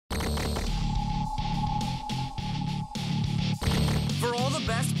the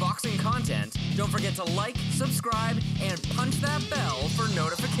best boxing content, don't forget to like, subscribe, and punch that bell for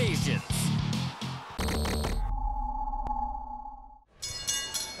notifications.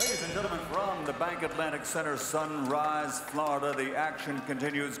 Ladies and gentlemen, from the Bank Atlantic Center, Sunrise, Florida, the action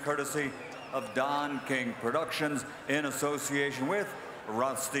continues courtesy of Don King Productions in association with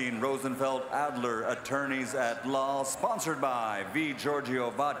Rothstein, Rosenfeld, Adler, Attorneys at Law, sponsored by V. Giorgio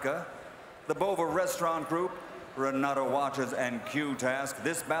Vodka, the Bova Restaurant Group, Renato Watches, and Q-Task.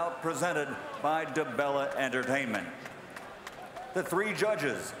 This bout presented by DiBella Entertainment. The three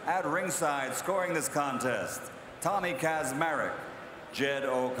judges at ringside scoring this contest: Tommy Kazmarek, Jed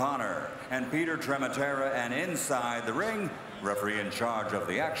O'Connor, and Peter Trematera, and inside the ring, referee in charge of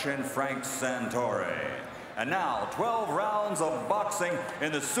the action, Frank Santore. And now, 12 rounds of boxing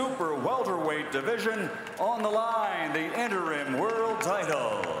in the super welterweight division. On the line, the interim world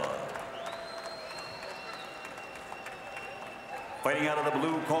title. Fighting out of the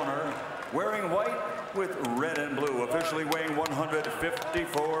blue corner, wearing white with red and blue, officially weighing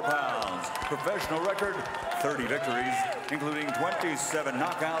 154 pounds. Professional record, 30 victories, including 27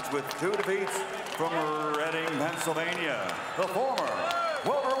 knockouts with 2 defeats from Reading, Pennsylvania. The former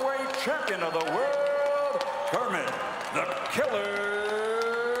welterweight champion of the world, Kermit the Killer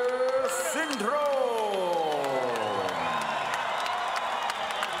Cintron.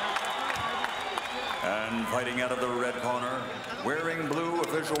 And fighting out of the red corner, wearing blue,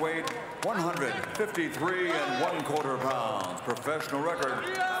 official weight 153 1/4 pounds. Professional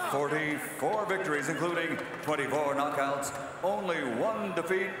record, 44 victories, including 24 knockouts, only 1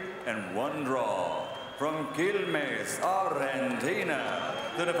 defeat and 1 draw. From Quilmes, Argentina,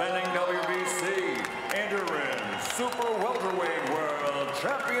 the defending WBC interim super welterweight world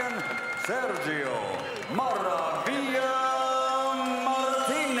champion, Sergio Maravilla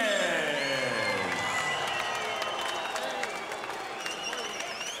Martinez.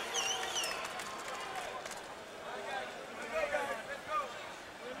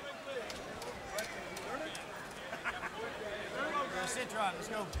 Cintron, let's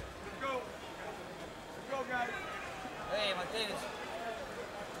go. Let's go. Let's go, guys. Hey, Martinez.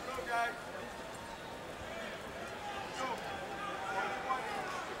 Let's go, guys. Let's go.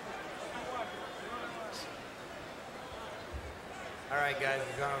 All right, guys,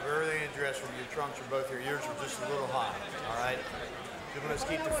 we've gone over everything in the dress room. Your trunks are both, your ears are just a little high, all right? So let's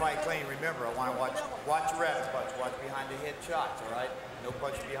keep the fight clean. Remember, I want to watch reps, watch behind the head shots, all right? No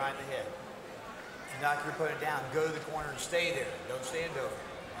punching behind the head. Knock your opponent down, go to the corner and stay there. Don't stand over,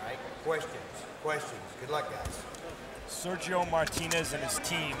 all right? Questions. Good luck, guys. Sergio Martinez and his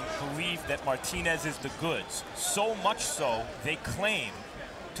team believe that Martinez is the goods. So much so, they claim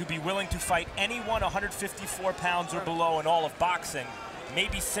to be willing to fight anyone 154 pounds or below in all of boxing.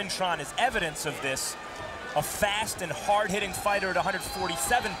 Maybe Cintron is evidence of this. A fast and hard-hitting fighter at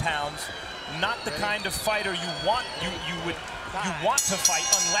 147 pounds, not the kind of fighter you want to fight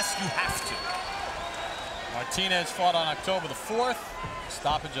unless you have to. Martinez fought on October the 4th.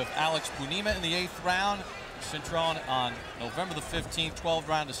 Stoppage of Alex Bunima in the 8th round. Cintron on November the 15th,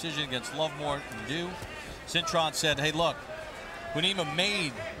 12-round decision against Lovemore Ndu. Cintron said, hey, look, Bunima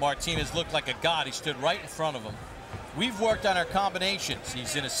made Martinez look like a god. He stood right in front of him. We've worked on our combinations.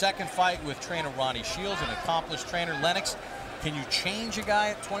 He's in a second fight with trainer Ronnie Shields, an accomplished trainer. Lennox, can you change a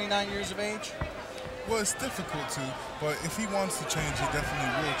guy at 29 years of age? Well, it's difficult to, but if he wants to change, he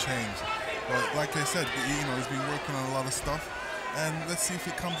definitely will change. But like I said, you know, he's been working on a lot of stuff, and let's see if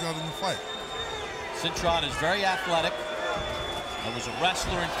it comes out in the fight. Cintron is very athletic. I was a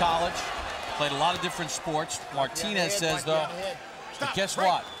wrestler in college, played a lot of different sports. Martinez says, though, but guess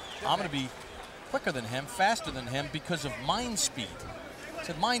what? I'm going to be quicker than him, faster than him because of mind speed. He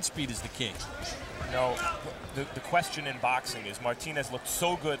said mind speed is the key. No, the question in boxing is Martinez looked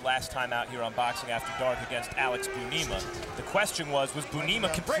so good last time out here on Boxing After Dark against Alex Bunima. The question was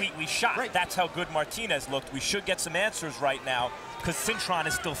Bunima completely shot? That's how good Martinez looked. We should get some answers right now because Cintron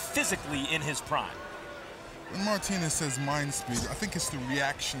is still physically in his prime. When Martinez says mind speed, I think it's the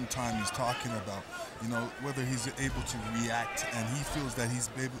reaction time he's talking about. You know, whether he's able to react, and he feels that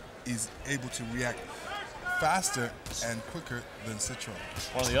he's able to react faster and quicker than Cintron.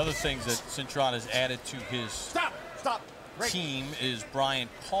 One of the other things that Cintron has added to his team is Brian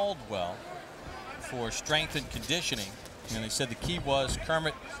Caldwell for strength and conditioning. And they said the key was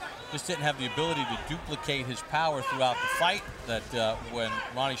Kermit just didn't have the ability to duplicate his power throughout the fight, that when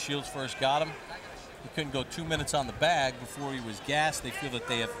Ronnie Shields first got him, he couldn't go 2 minutes on the bag before he was gassed. They feel that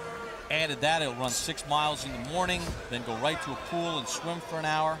they have added that. He'll run 6 miles in the morning, then go right to a pool and swim for an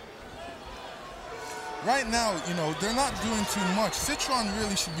hour. Right now, you know, they're not doing too much. Cintron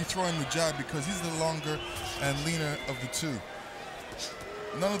really should be throwing the jab because he's the longer and leaner of the two.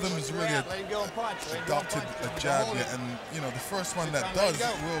 none of them has really adopted a jab yet, and you know, the first one that does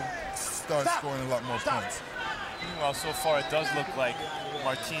will start scoring a lot more points. Well, so far it does look like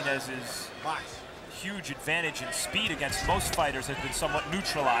Martinez's huge advantage in speed against most fighters has been somewhat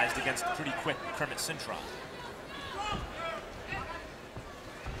neutralized against the pretty quick KERMIT CINTRON.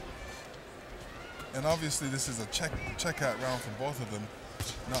 And obviously this is a checkout round for both of them,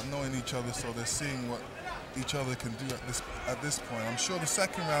 not knowing each other, so they're seeing what each other can do at this point. I'm sure the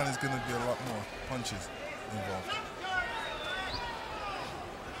second round is going to be a lot more punches involved.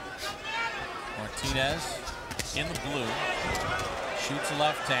 Martinez in the blue, shoots a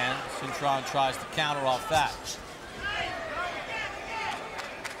left hand. Cintron tries to counter off that.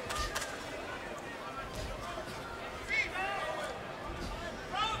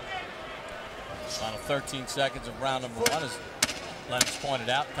 Final 13 seconds of round number one, as Lennox pointed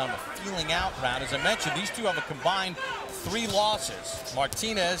out, kind of a feeling out round. As I mentioned, these two have a combined 3 losses.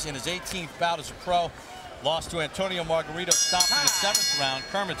 Martinez in his 18th bout as a pro lost to Antonio Margarito, stopped in the 7th round.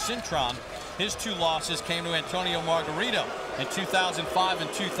 KERMIT CINTRON, his 2 losses came to Antonio Margarito in 2005 and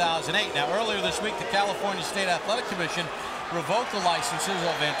 2008. Now, earlier this week, the California State Athletic Commission revoked the licenses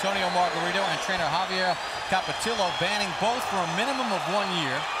of Antonio Margarito and trainer Javier Capetillo, banning both for a minimum of 1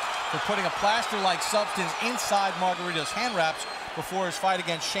 year for putting a plaster-like substance inside Margarito's hand wraps before his fight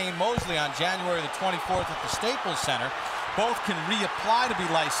against Shane Mosley on January the 24th at the Staples Center. Both can reapply to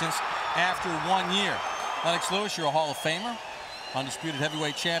be licensed after 1 year. Lennox Lewis, you're a Hall of Famer, undisputed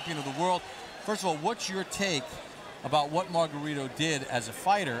heavyweight champion of the world. First of all, what's your take about what Margarito did as a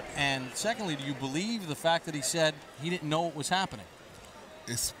fighter? And secondly, do you believe the fact that he said he didn't know what was happening?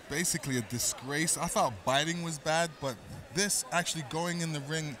 It's basically a disgrace. I thought biting was bad, but this actually going in the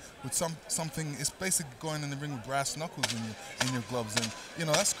ring with something, it's basically going in the ring with brass knuckles in your gloves, and you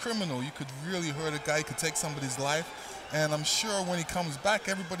know, that's criminal. You could really hurt a guy, you could take somebody's life, and I'm sure when he comes back,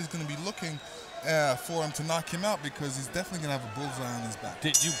 everybody's going to be looking for him to knock him out, because he's definitely going to have a bullseye on his back.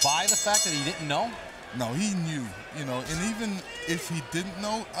 Did you buy the fact that he didn't know? No, he knew, you know, and even if he didn't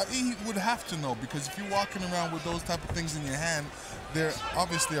know, he would have to know, because if you're walking around with those type of things in your hand, they're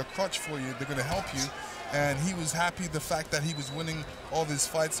obviously a crutch for you. They're going to help you, and he was happy the fact that he was winning all these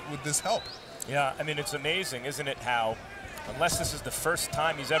fights with this help. Yeah, I mean, it's amazing, isn't it, how, unless this is the first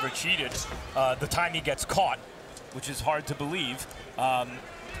time he's ever cheated, the time he gets caught, which is hard to believe,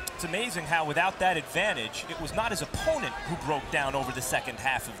 it's amazing how without that advantage, it was not his opponent who broke down over the second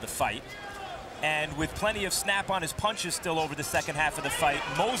half of the fight. And with plenty of snap on his punches still over the second half of the fight,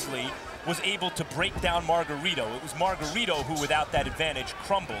 Mosley was able to break down Margarito. It was Margarito who, without that advantage,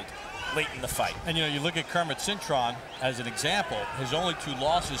 crumbled late in the fight. And you know, you look at KERMIT CINTRON as an example. His only 2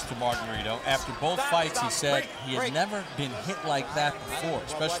 losses to Margarito. After both fights, he said he had never been hit like that before,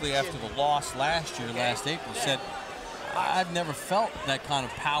 especially after the loss last year, last April. He said, I've never felt that kind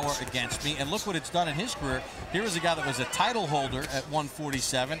of power against me, and look what it's done in his career. Here is a guy that was a title holder at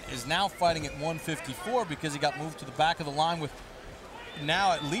 147, is now fighting at 154 because he got moved to the back of the line with,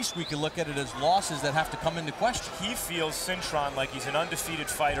 now at least we can look at it as losses that have to come into question. He feels Cintron like he's an undefeated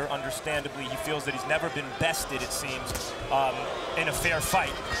fighter, understandably. He feels that he's never been bested, it seems, in a fair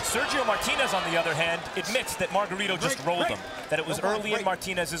fight. Sergio Martinez, on the other hand, admits that Margarito just rolled him, that it was early in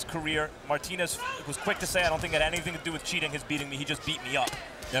Martinez's career. Martinez was quick to say, I don't think it had anything to do with cheating, his beating me, he just beat me up.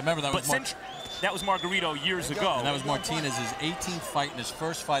 Yeah, remember that that was Margarito years ago. And that was Martinez's 18th fight and his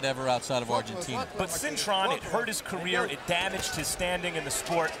first fight ever outside of Argentina. But Cintron, it hurt his career, it damaged his standing in the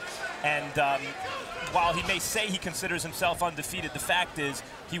sport, and while he may say he considers himself undefeated, the fact is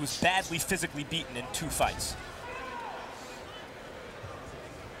he was badly physically beaten in 2 fights.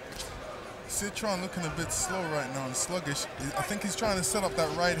 Cintron looking a bit slow right now and sluggish. I think he's trying to set up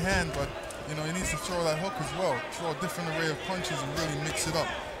that right hand, but you know, he needs to throw that hook as well. Throw a different array of punches and really mix it up.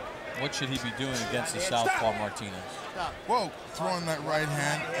 What should he be doing against the southpaw Martinez? Well, throwing that right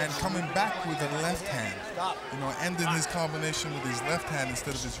hand and coming back with a left hand. You know, ending his combination with his left hand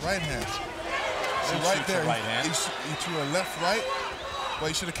instead of his right hand. So right there, he threw a left-right, but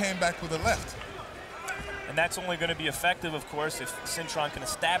he should have came back with a left. And that's only going to be effective, of course, if Cintron can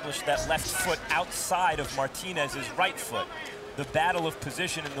establish that left foot outside of Martinez's right foot. The battle of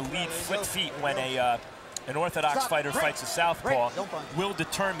position in the lead feet when an orthodox fighter fights a southpaw will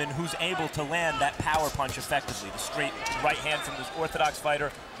determine who's able to land that power punch effectively. The straight right hand from the orthodox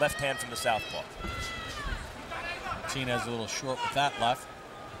fighter, left hand from the southpaw. Martinez a little short with that left.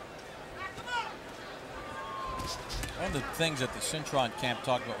 One of the things that the Cintron camp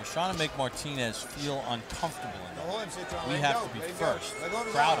talked about was trying to make Martinez feel uncomfortable in it. We have to be first.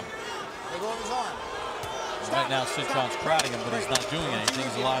 Crowd him. Right now, Cintron's crowding him, but he's not doing anything.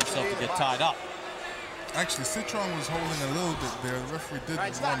 He's allowing himself to get tied up. Actually, Cintron was holding a little bit there. The referee did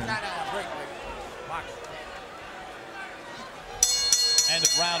warn him. Break. End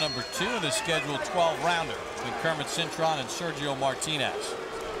of round number 2 in the scheduled 12-rounder between Kermit Cintron and Sergio Martinez.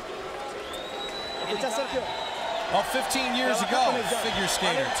 Well, 15 years ago, figure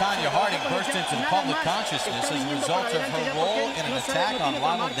skater Tanya Harding burst into the public consciousness as a result of her role in an attack on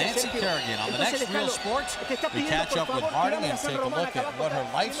model Nancy Kerrigan. On the next Real Sports, we catch up with Harding and take a look at what her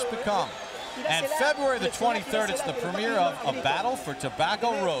life's become. And February the 23rd, it's the premiere of A Battle for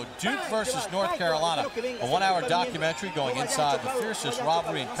Tobacco Road, Duke versus North Carolina, a 1-hour documentary going inside the fiercest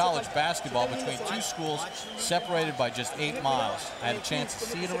rivalry in college basketball between two schools separated by just 8 miles. I had a chance to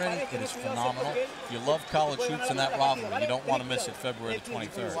see it already. It is phenomenal. If you love college hoops and that rivalry, you don't want to miss it February the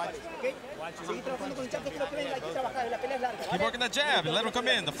 23rd. Keep working that jab and let him come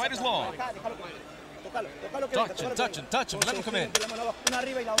in. The fight is long. Touch him, let him come in.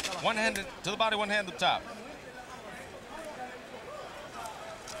 One hand to the body, one hand up top.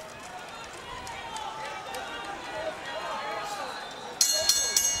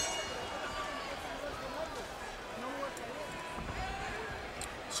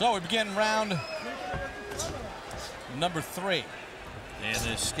 So we begin round number 3 in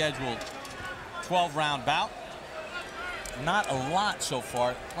this scheduled 12-round bout. Not a lot so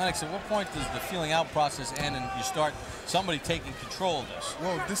far. Lennox, at what point does the feeling out process end and you start somebody taking control of this?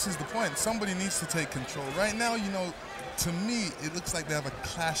 Well, this is the point. Somebody needs to take control. Right now, you know, to me, it looks like they have a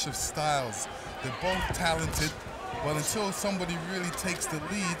clash of styles. They're both talented, but until somebody really takes the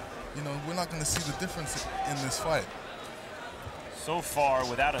lead, you know, we're not going to see the difference in this fight. So far,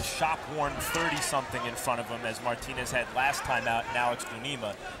 without a shop-worn 30-something in front of him, as Martinez had last time out in Alex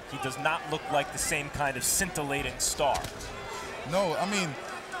Dunima, he does not look like the same kind of scintillating star. No, I mean,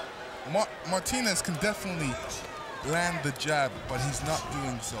 Martinez can definitely land the jab, but he's not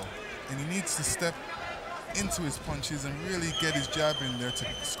doing so. And he needs to step into his punches and really get his jab in there to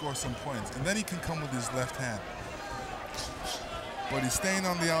score some points. And then he can come with his left hand. But he's staying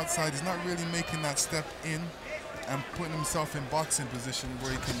on the outside. He's not really making that step in and putting himself in boxing position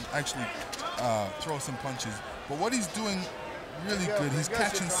where he can actually throw some punches. But what he's doing really good, he's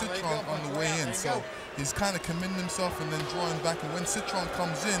catching Cintron on the way in. So he's kind of committing himself and then drawing back. And when Cintron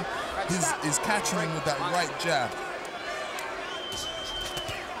comes in, he's catching him with that right jab.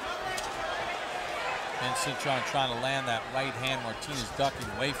 And Cintron trying to land that right hand, Martinez ducking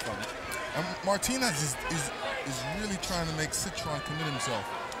away from it. And Martinez is really trying to make Cintron commit himself.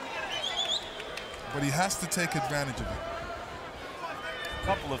 But he has to take advantage of it. A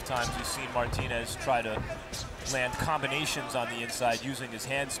couple of times we've seen Martinez try to land combinations on the inside using his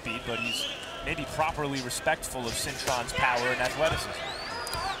hand speed, but he's maybe properly respectful of Cintron's power and athleticism.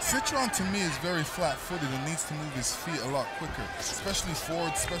 Cintron, to me, is very flat-footed and needs to move his feet a lot quicker, especially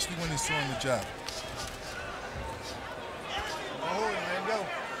forward, especially when he's throwing the jab.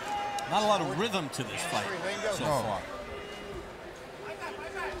 Not a lot of rhythm to this fight so far.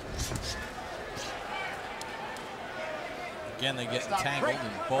 Again, they get entangled,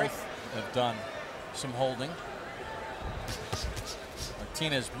 and both have done some holding.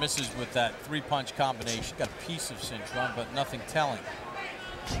 Martinez misses with that 3-punch combination. Got a piece of Cintron, but nothing telling.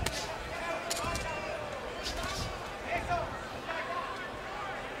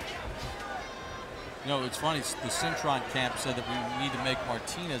 You know, it's funny, the Cintron camp said that we need to make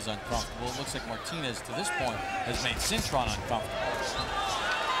Martinez uncomfortable. It looks like Martinez, to this point, has made Cintron uncomfortable.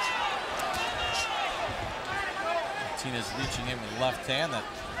 Martinez reaching in with the left hand that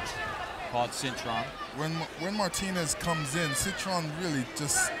caught Cintron. When Martinez comes in, Cintron really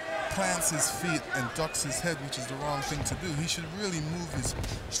just plants his feet and ducks his head, which is the wrong thing to do. He should really move his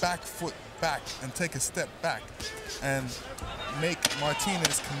back foot back and take a step back and make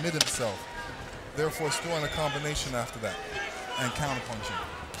Martinez commit himself. Therefore, throwing a combination after that and counterpunching.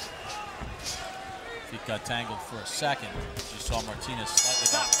 Feet got tangled for a second. You saw Martinez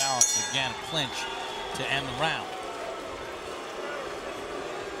slightly off balance again, clinch to end the round.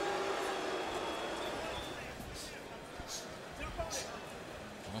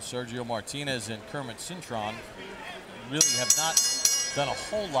 Well, Sergio Martinez and Kermit Cintron really have not done a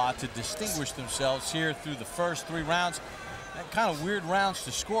whole lot to distinguish themselves here through the first 3 rounds. And kind of weird rounds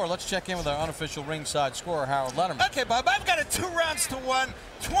to score. Let's check in with our unofficial ringside scorer, Harold Letterman. Okay, Bob, I've got a 2-1,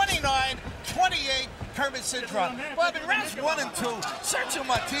 29-28, Kermit Cintron. Well, in rounds 1 and 2, Sergio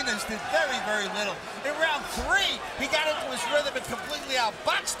Martinez did very, very little. In round 3, he got into his rhythm and completely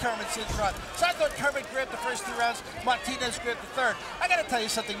outboxed Kermit Cintron. So I thought Kermit grabbed the first 2 rounds, Martinez grabbed the third. I got to tell you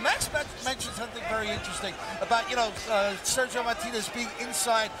something. Max mentioned something very interesting about, Sergio Martinez being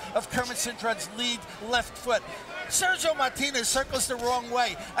inside of Kermit Cintron's lead left foot. Sergio Martinez circles the wrong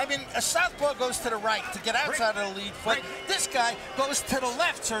way. I mean, a southpaw goes to the right to get outside of the lead foot. This guy goes to the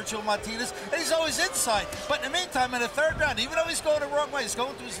left, Sergio Martinez, and he's always inside. But in the meantime, in the third round, even though he's going the wrong way, he's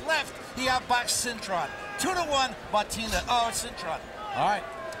going to his left, he outboxed Cintron. 2-1, Martinez. Oh, Cintron. All right.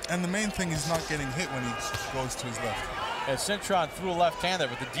 And the main thing is not getting hit when he goes to his left. Yeah, Cintron threw a left hand there,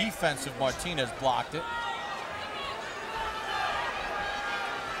 but the defensive Martinez blocked it.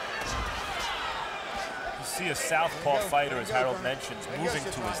 You see a southpaw fighter, as Harold mentions, moving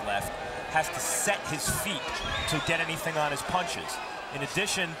to his left, has to set his feet to get anything on his punches. In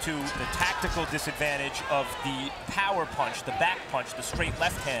addition to the tactical disadvantage of the power punch, the back punch, the straight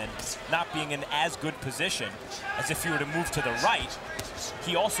left hand not being in as good position as if he were to move to the right,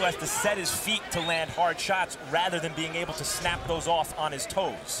 he also has to set his feet to land hard shots rather than being able to snap those off on his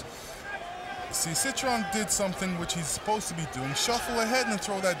toes. See, Cintron did something which he's supposed to be doing. Shuffle ahead and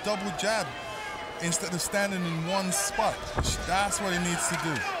throw that double jab instead of standing in one spot. That's what he needs to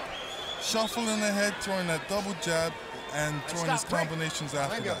do. Shuffling ahead, throwing that double jab, and throwing his combinations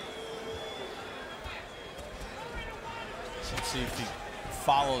after that. Let's see if he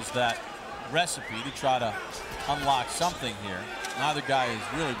follows that recipe to try to unlock something here. Neither guy has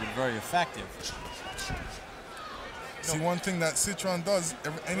really been very effective. See, one thing that Cintron does,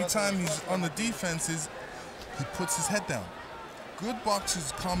 anytime he's on the defense, is he puts his head down. Good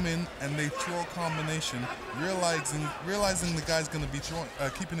boxers come in and they throw a combination, realizing the guy's going to be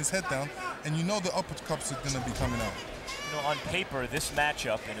keeping his head down, and you know the uppercuts are going to be coming out. You know, on paper, this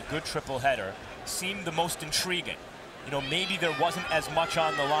matchup in a good triple header seemed the most intriguing. You know, maybe there wasn't as much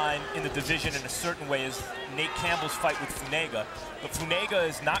on the line in the division in a certain way as Nate Campbell's fight with Funega. But Funega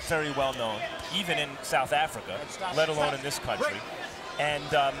is not very well known, even in South Africa, let alone in this country. And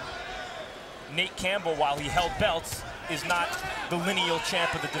Nate Campbell, while he held belts, is not the lineal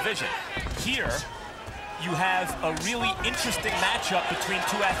champ of the division. Here, you have a really interesting matchup between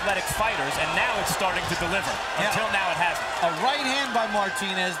two athletic fighters, and now it's starting to deliver. Until now, it hasn't. A right hand by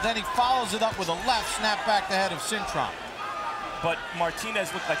Martinez, then he follows it up with a left snap back the head of Cintron. But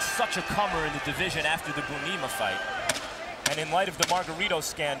Martinez looked like such a comer in the division after the Bunima fight. And in light of the Margarito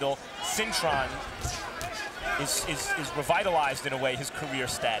scandal, Cintron is revitalized in a way, his career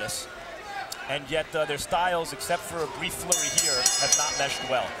status. And yet their styles, except for a brief flurry here, have not meshed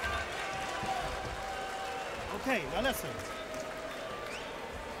well. Okay, now listen.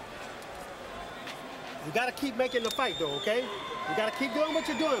 You gotta keep making the fight though, okay? You gotta keep doing what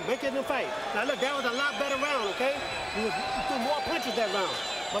you're doing, making the fight. Now look, that was a lot better round, okay? You threw more punches that round.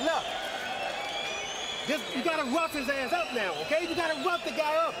 But look, you gotta rough his ass up now, okay? You gotta rough the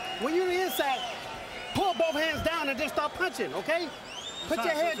guy up. When you're inside, pull both hands down and just start punching, okay? Put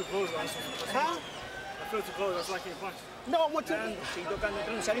your head. Huh? I feel too close, that's why I can't punch. No, I want you to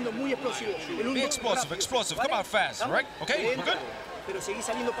be explosive. Come out fast, right? Okay, we're good? Come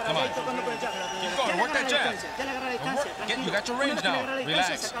on. Keep going, work that jab. You got your range now.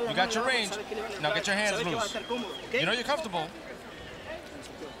 Relax. You got your range. Now get your hands loose. You know you're comfortable.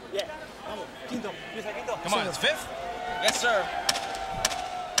 Come on, it's fifth? Yes, sir.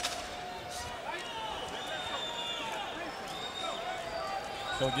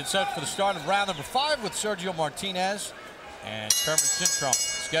 So we get set for the start of round number 5 with Sergio Martinez and KERMIT CINTRON,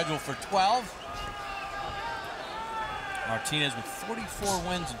 scheduled for 12. Martinez with 44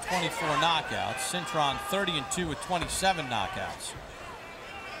 wins and 24 knockouts. Cintron 30-2 with 27 knockouts.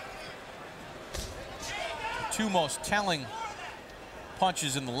 The two most telling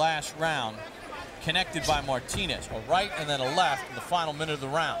punches in the last round connected by Martinez, a right and then a left in the final minute of the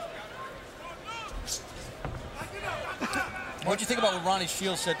round. What do you think about what Ronnie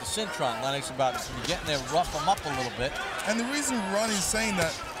Shields said to Cintron, Lennox, about getting there, rough him up a little bit? And the reason Ronnie's saying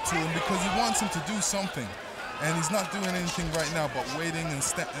that to him, because he wants him to do something. And he's not doing anything right now but waiting and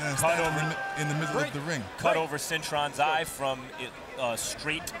standing in the middle of the ring. Cut over Cintron's eye from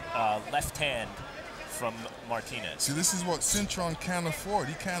straight left hand from Martinez. See, this is what Cintron can't afford.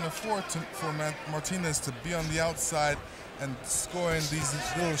 He can't afford for Martinez to be on the outside and scoring these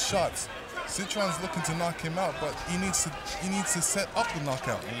little shots. Cintron's looking to knock him out, but he needs to set up the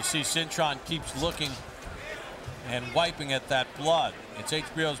knockout. And you see Cintron keeps looking and wiping at that blood. It's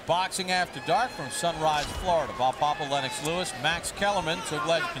HBO's Boxing After Dark from Sunrise, Florida. Bob Papa, Lennox Lewis, Max Kellerman. So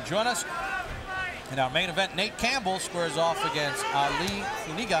glad you can join us. In our main event, Nate Campbell squares off against Ali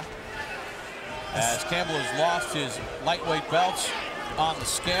Funega, as Campbell has lost his lightweight belts on the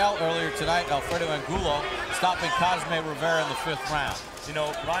scale earlier tonight. Alfredo Angulo stopping Cosme Rivera in the 5th round. You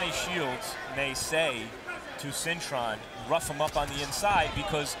know, Ronnie Shields may say to Cintron, rough him up on the inside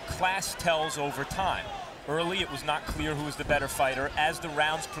because class tells over time. Early, it was not clear who was the better fighter. As the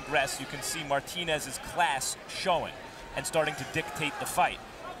rounds progress, you can see Martinez's class showing and starting to dictate the fight.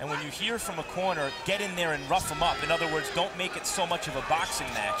 And when you hear from a corner, get in there and rough them up. In other words, don't make it so much of a boxing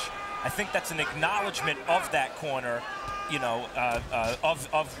match. I think that's an acknowledgement of that corner, you know,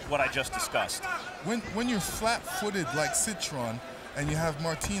 of what I just discussed. When you're flat-footed like Cintron and you have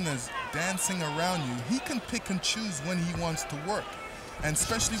Martinez dancing around you, he can pick and choose when he wants to work. And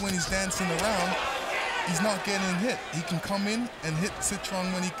especially when he's dancing around, he's not getting hit. He can come in and hit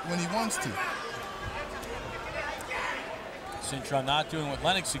Cintron when he wants to. Cintron not doing what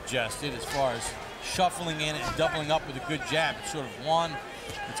Lennox suggested as far as shuffling in and doubling up with a good jab. It's sort of one,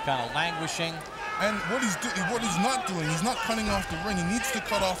 it's kind of languishing. And what he's not doing, he's not cutting off the ring. He needs to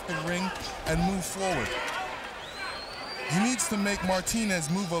cut off the ring and move forward. He needs to make Martinez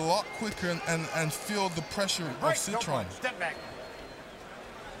move a lot quicker and feel the pressure of Cintron. Step back.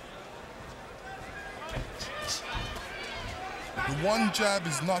 The one jab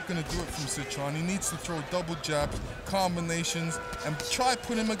is not going to do it from Cintron. He needs to throw double jabs, combinations, and try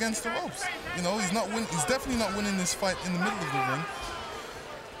put him against the ropes. You know, he's definitely not winning this fight in the middle of the ring.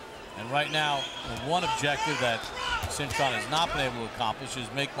 And right now, the one objective that Cintron has not been able to accomplish is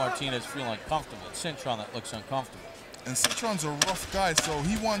make Martinez feel uncomfortable. It's Cintron that looks uncomfortable. And Cintron's a rough guy, so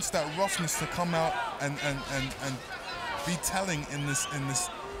he wants that roughness to come out and be telling in this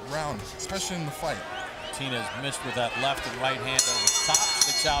round, especially in the fight. Martinez missed with that left and right hand over the top.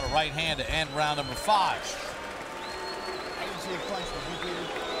 Sticks out a right hand to end round number 5.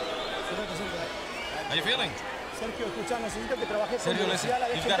 How you feeling? Sergio, escucha, necesito que trabajes con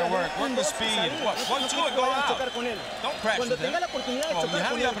Sergio, you've got to work the speed. What, 1-2 and go out. Don't crash with him. Well, you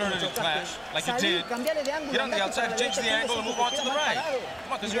have the opportunity to clash, like you did. Get on the outside, change the angle, and move on to the right.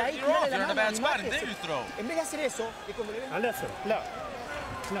 Come on, because you're off. You're in a bad spot, and then you throw. Now listen, look.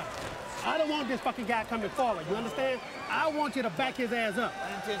 I don't want this fucking guy coming forward, you understand? I want you to back his ass up.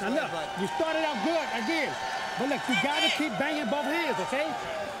 Now look, you started out good again, but look, you gotta keep banging both hands, okay?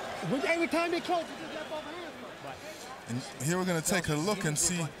 Every time they close, you just let both hands. And here we're gonna take a look and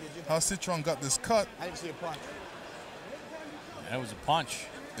see how Cintron got this cut. I didn't see a punch. That was a punch.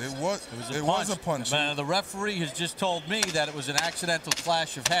 It was a punch. The referee has just told me that it was an accidental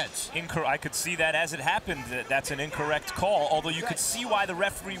clash of heads. I could see that as it happened. That's an incorrect call, although you could see why the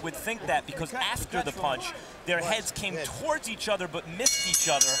referee would think that, because after the punch, their heads came towards each other but missed each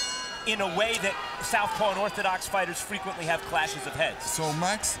other in a way that Southpaw and Orthodox fighters frequently have clashes of heads. So,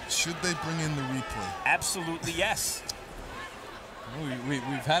 Max, should they bring in the replay? Absolutely, yes.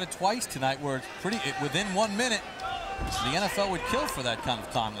 We've had it twice tonight where it's within 1 minute. The NFL would kill for that kind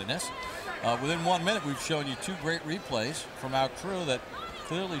of timeliness. Within 1 minute, we've shown you 2 great replays from our crew that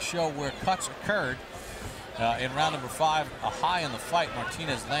clearly show where cuts occurred. In round number 5, a high in the fight,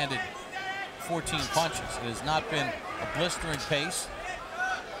 Martinez landed 14 punches. It has not been a blistering pace,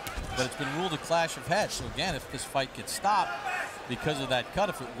 but it's been ruled a clash of heads. So again, if this fight gets stopped because of that cut,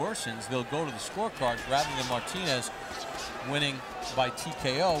 if it worsens, they'll go to the scorecards rather than Martinez winning by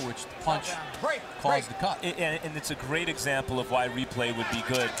TKO, which the punch caused the cut. And it's a great example of why replay would be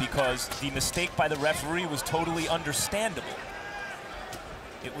good, because the mistake by the referee was totally understandable.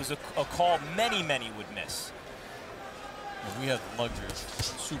 It was a call many would miss. Well, we have the luxury of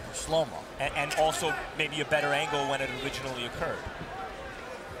super slow-mo. And also maybe a better angle when it originally occurred.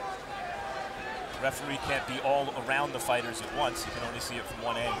 The referee can't be all around the fighters at once. You can only see it from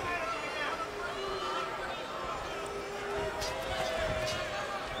one angle.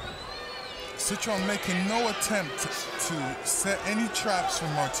 Cintron making no attempt to set any traps for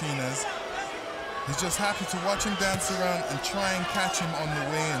Martinez. He's just happy to watch him dance around and try and catch him on the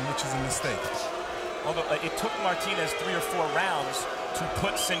way in, which is a mistake. Although it took Martinez 3 or 4 rounds to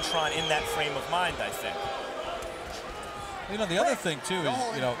put Cintron in that frame of mind, I think. You know, the other thing, too,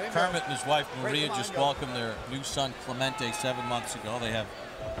 is, you know, Kermit and his wife, Maria, just welcomed their new son, Clemente, 7 months ago. They have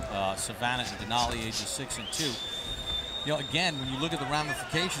Savannah and Denali, ages 6 and 2. You know, again, when you look at the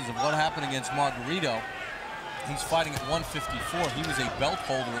ramifications of what happened against Margarito, he's fighting at 154. He was a belt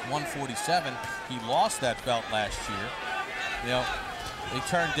holder at 147. He lost that belt last year. You know, they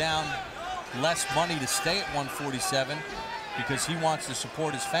turned down less money to stay at 147 because he wants to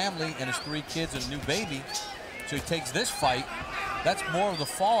support his family and his 3 kids and a new baby. So he takes this fight. That's more of the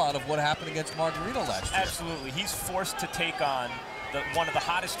fallout of what happened against Margarito last year. Absolutely. He's forced to take on one of the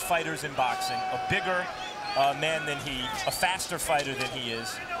hottest fighters in boxing, a bigger man than a faster fighter than he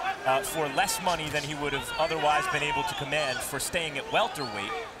is, for less money than he would have otherwise been able to command for staying at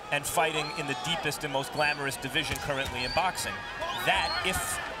welterweight and fighting in the deepest and most glamorous division currently in boxing. That,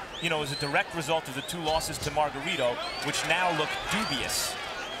 if, you know, is a direct result of the 2 losses to Margarito, which now look dubious.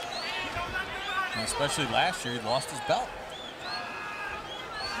 And especially last year, he lost his belt.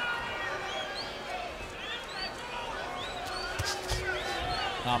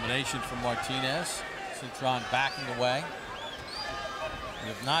 Combination from Martinez. Cintron backing away. We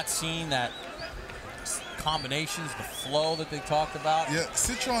have not seen that combinations, the flow that they talked about. Yeah,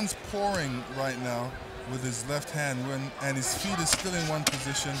 Cintron's pouring right now with his left hand, and his feet is still in one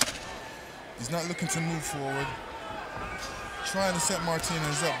position. He's not looking to move forward. Trying to set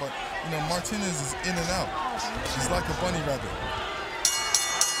Martinez up, but you know, Martinez is in and out. He's like a bunny rabbit.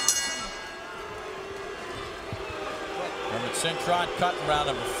 KERMIT Cintron cut in round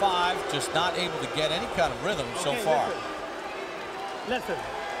number 5, just not able to get any kind of rhythm so far. Listen,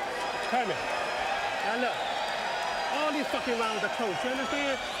 KERMIT. Now look, all these fucking rounds are close, you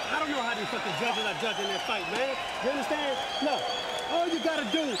understand? I don't know how these fucking judges are judging this fight, man. You understand? Look, all you gotta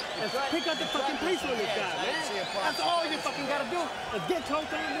do is pick up the fucking pace on this guy, man. That's all you fucking gotta do is get close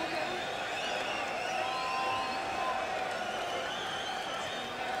and move.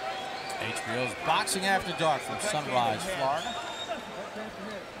 HBO's Boxing After Dark from Sunrise, Florida.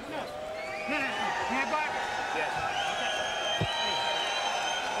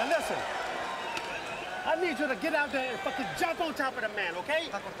 Now listen, I need you to get out there and fucking jump on top of the man, okay?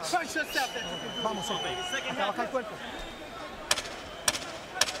 Push yourself. Vamos, trabaja el cuerpo.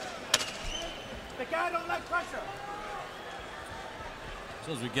 The guy don't like pressure.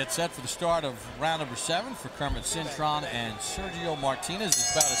 So as we get set for the start of round number 7 for KERMIT Cintron and Sergio Martinez,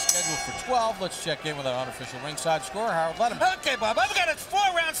 this bout is scheduled for 12. Let's check in with our unofficial ringside scorer, Harold Letterman. Okay, Bob, I've got it 4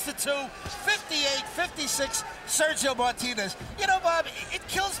 rounds to 2, 58-56, Sergio Martinez. You know, Bob, it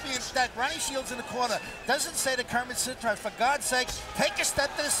kills me that Ronnie Shields in the corner doesn't say to KERMIT Cintron, for God's sake, take a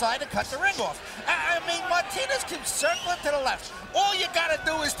step to the side and cut the ring off. I mean, Martinez keeps circling to the left. All you got to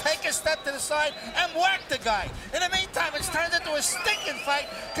do is take a step to the side and work the guy. In the meantime, it's turned into a stinking fight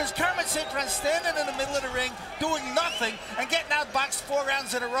because KERMIT Cintron standing in the middle of the ring, doing nothing, and getting outboxed 4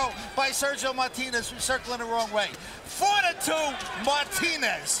 rounds in a row by Sergio Martinez, who's circling the wrong way. 4-2,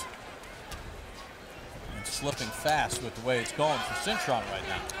 Martinez. And slipping fast with the way it's going for Cintron right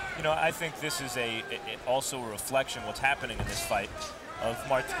now. You know, I think this is also a reflection what's happening in this fight of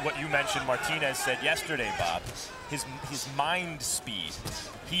what you mentioned Martinez said yesterday, Bob. His mind speed.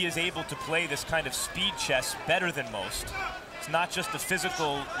 He is able to play this kind of speed chess better than most. It's not just the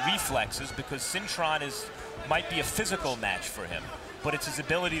physical reflexes, because Cintron might be a physical match for him, but it's his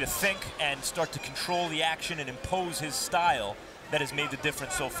ability to think and start to control the action and impose his style that has made the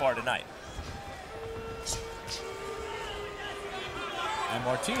difference so far tonight. And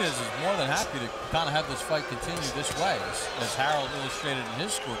Martinez is more than happy to kind of have this fight continue this way, as Harold illustrated in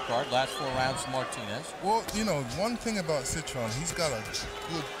his scorecard. Last 4 rounds to Martinez. Well, you know, one thing about Cintron, he's got a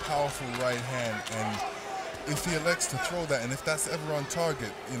good, powerful right hand, and if he elects to throw that, and if that's ever on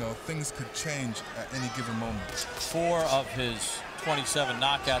target, you know, things could change at any given moment. 4 of his 27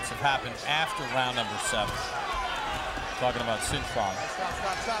 knockouts have happened after round number 7. Talking about Cintron.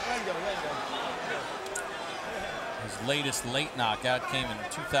 Stop. Let him go. His latest late knockout came in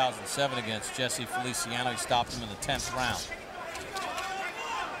 2007 against Jesse Feliciano. He stopped him in the 10th round.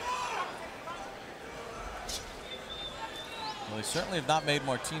 Well, they certainly have not made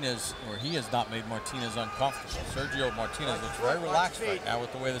Martinez, or he has not made Martinez uncomfortable. Sergio Martinez looks very relaxed right now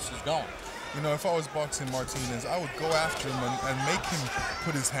with the way this is going. You know, if I was boxing Martinez, I would go after him and make him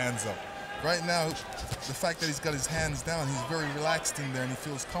put his hands up. Right now, the fact that he's got his hands down, he's very relaxed in there and he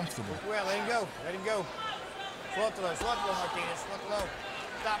feels comfortable. Well, let him go. Let him go. Suéltalo, Martinez. Suéltalo.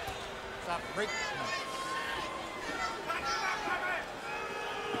 Stop. Break.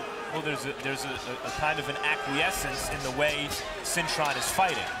 Well, there's a kind of an acquiescence in the way Cintron is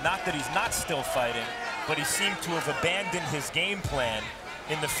fighting. Not that he's not still fighting, but he seemed to have abandoned his game plan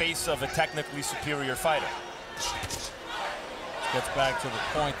in the face of a technically superior fighter. Gets back to the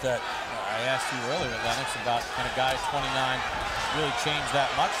point that I asked you earlier, Lennox, about can a guy at 29 really change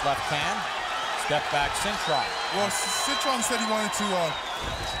that much? Left hand, step back, Cintron. Well, Cintron said he wanted to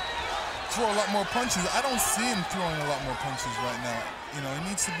throw a lot more punches. I don't see him throwing a lot more punches right now. You know,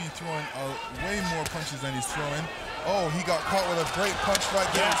 he needs to be throwing way more punches than he's throwing. Oh, he got caught with a great punch right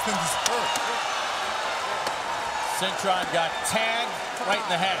there. His fingers hurt. Cintron got tagged right in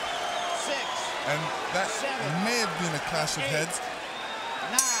the head. 6. And that may have been a clash of heads.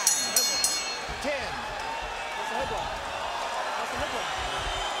 9. 10. That's a headbutt.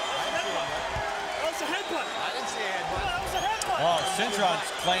 That's a headbutt. I didn't see a headbutt. That was a headbutt. Well, Cintron's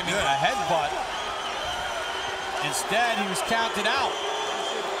claiming a headbutt. Instead, he was counted out.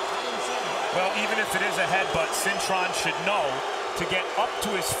 Well, even if it is a headbutt, Cintron should know to get up to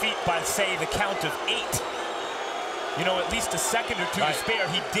his feet by, say, the count of 8. you know, at least a second or two to spare.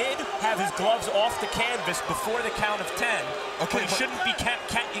 He did have his gloves off the canvas before the count of 10. Okay, but he shouldn't be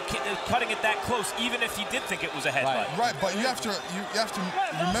cutting it that close, even if he did think it was a headbutt. Right, but you have to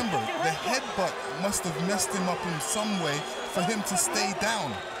remember, the headbutt must have messed him up in some way for him to stay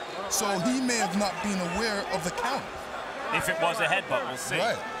down. So he may have not been aware of the count. If it was a headbutt, we'll see.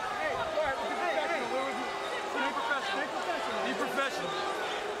 Right. Be professional.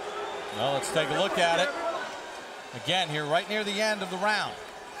 Well, let's take a look at it. Again, here right near the end of the round.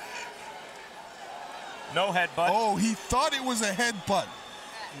 No headbutt. Oh, he thought it was a headbutt.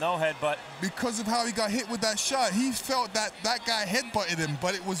 No headbutt. Because of how he got hit with that shot, he felt that that guy headbutted him,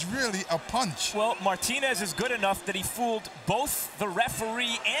 but it was really a punch. Well, Martinez is good enough that he fooled both the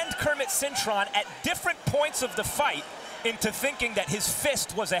referee and Kermit Cintron at different points of the fight into thinking that his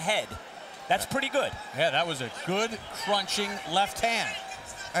fist was a head. That's pretty good. Yeah, that was a good crunching left hand.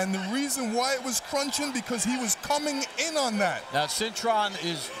 And the reason why it was crunching, because he was coming in on that. Now, Cintron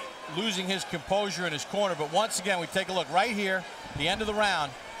is losing his composure in his corner, but once again, we take a look right here, the end of the round.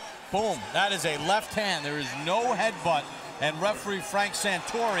 Boom, that is a left hand. There is no headbutt, and referee Frank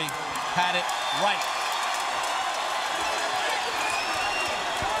Santori had it right.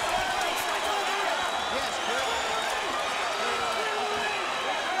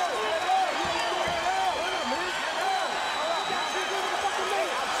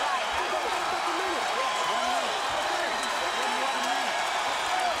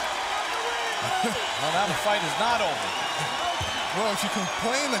 Well, now the fight is not over. Well, if you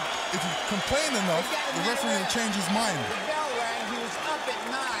complain enough, the referee will change his mind. The bell rang. He was up at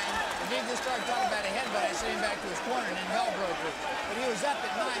 9. And he just started talking about a headbutt. I sent him back to his corner, and then hell broke loose. But he was up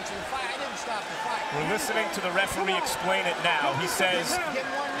at 9, so the fight, I didn't stop the fight. We're listening to the referee explain it now. He says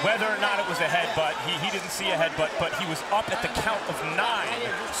whether or not it was a headbutt, he didn't see a headbutt, but he was up at the count of 9,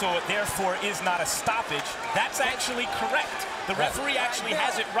 so it therefore is not a stoppage. That's actually correct. The referee actually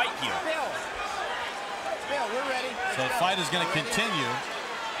has it right here. Bill, we're ready. So the fight is going to continue.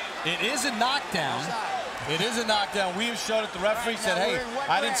 It is a knockdown. It is a knockdown. We showed it. The referee said, hey,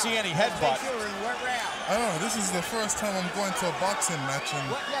 I didn't see any headbutt. I don't know. This is the first time I'm going to a boxing match and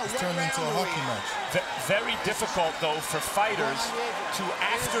it's turned into a hockey match. Very difficult, though, for fighters to,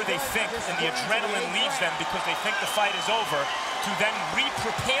 after they think, and the adrenaline leaves them because they think the fight is over, to then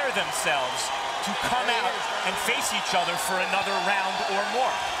re-prepare themselves to come out and face each other for another round or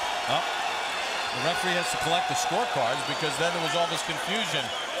more. Oh. The referee has to collect the scorecards because then there was all this confusion.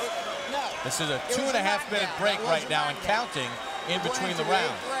 This is a 2.5-minute break right now and counting in between the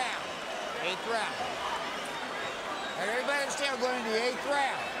rounds. Eighth round. Everybody understand we're going into the 8th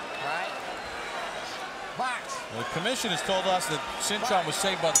round, right? Box. Well, the commission has told us that Cintron was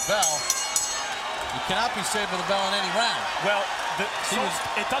saved by the bell. He cannot be saved by the bell in any round. Well,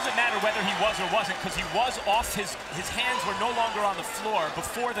 it doesn't matter whether he was or wasn't, because he was off, his hands were no longer on the floor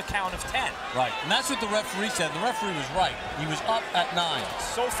before the count of 10. Right, and that's what the referee said. The referee was right. He was up at 9.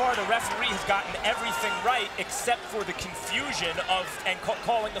 So far, the referee has gotten everything right except for the confusion of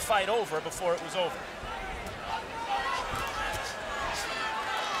calling the fight over before it was over.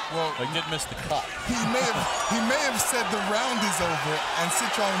 Well, he did miss the cut. He may have said the round is over, and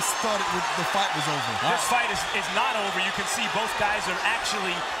Cintron started with the fight was over. This fight is not over. You can see both guys are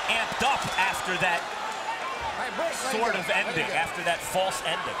actually amped up after that sort of ending, after that false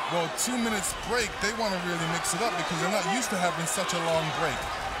ending. Well, 2 minutes break, they want to really mix it up because they're not used to having such a long break.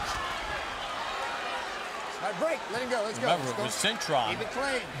 All right, break. Let him go. Let's go. Remember, it was Cintron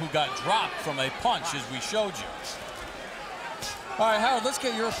who got dropped from a punch, as we showed you. All right, Howard, let's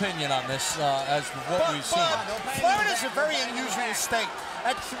get your opinion on this as what we've seen. Florida's a very unusual state.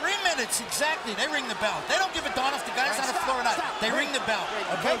 At 3 minutes exactly, they ring the bell. They don't give a darn if the guy's on the floor or not. They ring the bell,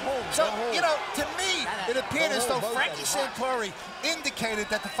 okay? So, you know, to me, it appeared as though Frankie Santori indicated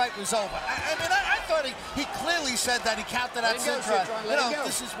that the fight was over. I mean, I thought he clearly said that he counted out Cintron. You know,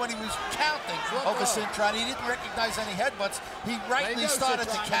 this is when he was counting over Cintron. He didn't recognize any headbutts. He rightly started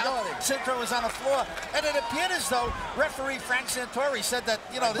to count. Cintron was on the floor. And it appeared as though referee Frank Santori said that,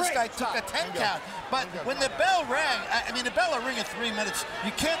 you know, this guy took a 10 count. But when the bell rang, I mean, the bell will ring at 3 minutes.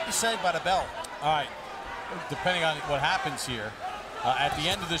 You can't be saved by the bell. All right, depending on what happens here, at the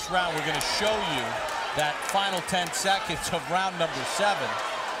end of this round, we're going to show you that final 10 seconds of round number 7.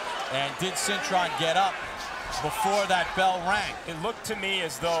 And did Cintron get up before that bell rang? It looked to me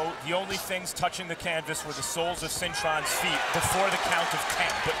as though the only things touching the canvas were the soles of Cintron's feet before the count of 10,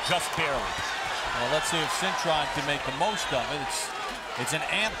 but just barely. Well, let's see if Cintron can make the most of it. It's an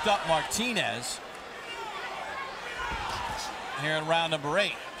amped up Martinez here in round number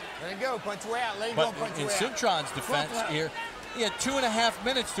 8. Let him go, punch way out, let him go, punch way out. In Cintron's defense here, He had 2.5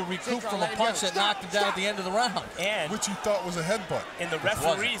 minutes to recoup from a punch that knocked him down at the end of the round. And which you thought was a headbutt. In the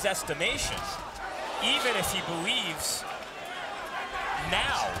referee's estimation, even if he believes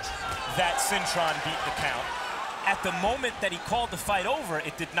now that Cintron beat the count, at the moment that he called the fight over,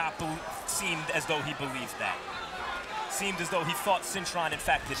 it did not seem as though he believed that. Seemed as though he thought Cintron, in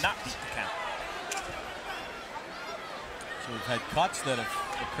fact, did not beat the count. So we've had cuts that have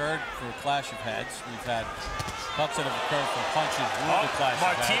occurred for a clash of heads. We've had cuts that have occurred for punches through the clash of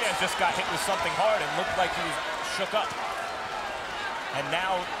heads. Martinez just got hit with something hard and looked like he was shook up. And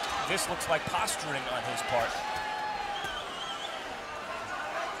now this looks like posturing on his part.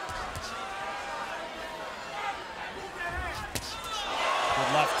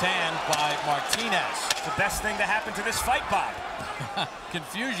 Good left hand by Martinez. The best thing to happen to this fight, Bob.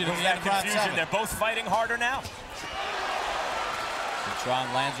 Confusion at the end of round 7. They're both fighting harder now. Cintron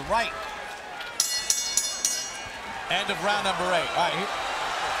lands a right. End of round number 8. All right,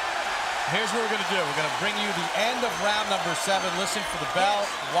 here's what we're going to do. We're going to bring you the end of round number 7. Listen for the bell.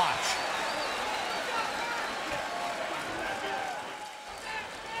 Watch.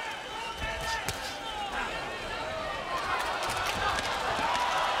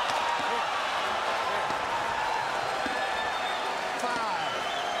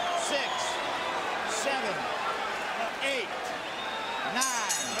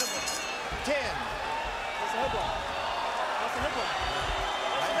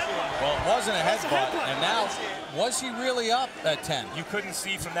 Well, it wasn't a headbutt, and now, was he really up at 10? You couldn't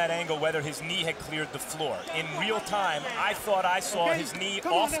see from that angle whether his knee had cleared the floor. In real time, I thought I saw his knee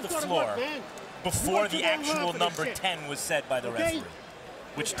off the floor before the actual number 10 was said by the referee,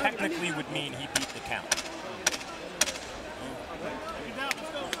 which technically would mean he beat the count.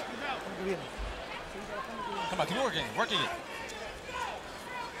 Come on, keep working it, working it.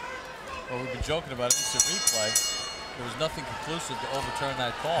 Well, we've been joking about instant replay. There was nothing conclusive to overturn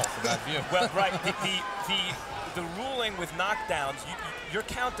that call from that view. Well, right. The ruling with knockdowns, you're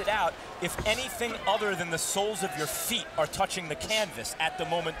counted out if anything other than the soles of your feet are touching the canvas at the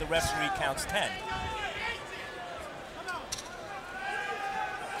moment the referee counts 10.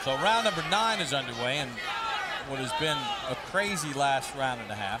 So round number 9 is underway, and what has been a crazy last round and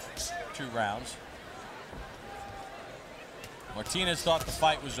a half, 2 rounds. Martinez thought the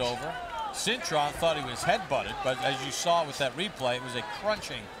fight was over. Cintron thought he was headbutted, but as you saw with that replay, it was a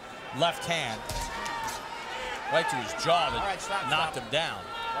crunching left hand right to his jaw that knocked him down.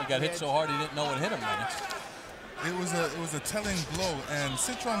 He got hit so hard he didn't know what hit him, It was a telling blow, and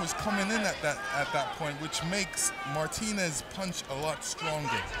Cintron was coming in at that point, which makes Martinez's punch a lot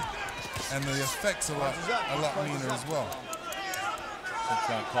stronger, and the effects a lot meaner as well.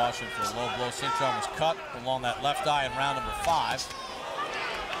 Cintron caution for a low blow. Cintron was cut along that left eye in round number 5.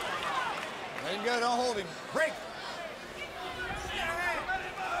 Let him go, don't hold him. Break!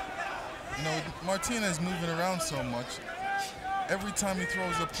 You know, Martinez moving around so much, every time he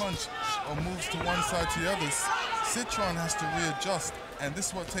throws a punch or moves to one side to the other, Cintron has to readjust, and this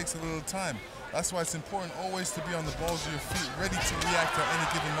is what takes a little time. That's why it's important always to be on the balls of your feet, ready to react at any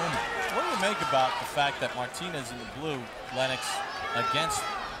given moment. What do you make about the fact that Martinez in the blue, Lennox, against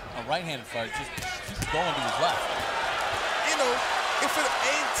a right-handed fighter, just keeps going to his left? You know, if it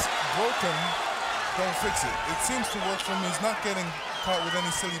ain't broken, don't fix it. It seems to work for him. He's not getting caught with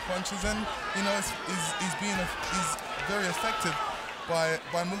any silly punches, and you know, he's very effective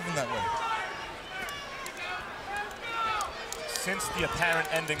by moving that way. Since the apparent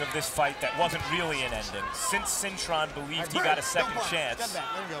ending of this fight that wasn't really an ending, since Cintron believed he got a second chance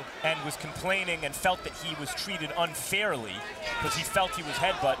and was complaining and felt that he was treated unfairly because he felt he was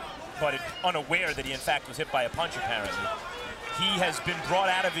headbutted, unaware that he in fact was hit by a punch apparently, he has been brought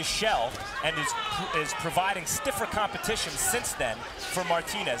out of his shell and is providing stiffer competition since then for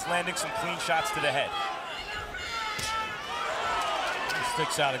Martinez, landing some clean shots to the head. He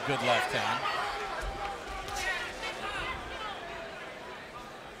sticks out a good left hand.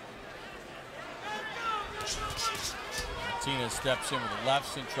 Martinez steps in with the left.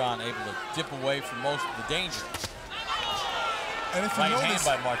 Cintron able to dip away from most of the danger. And if you right notice, hand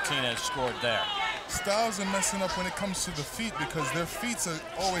by Martinez scored there. Styles are messing up when it comes to the feet because their feet are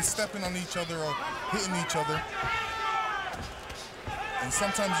always stepping on each other or hitting each other. And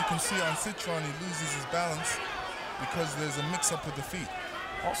sometimes you can see on Cintron he loses his balance because there's a mix-up with the feet.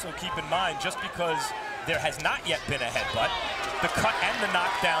 Also keep in mind, just because there has not yet been a headbutt, the cut and the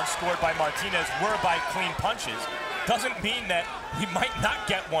knockdown scored by Martinez were by clean punches, doesn't mean that we might not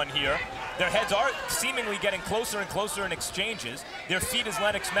get one here. Their heads are seemingly getting closer and closer in exchanges. Their feet, as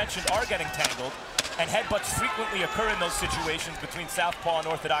Lennox mentioned, are getting tangled, and headbutts frequently occur in those situations between southpaw and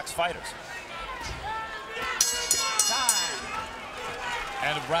orthodox fighters. Time.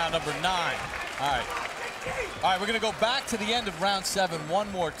 End of round number 9. All right. All right, we're going to go back to the end of round 7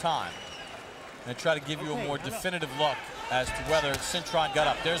 one more time and try to give you a more definitive look as to whether Cintron got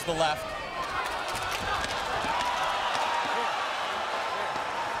up. There's the left.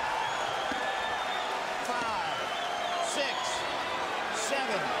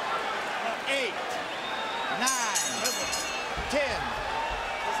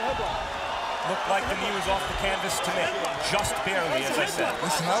 Looked like the knee was off the canvas to me, just barely, as I said.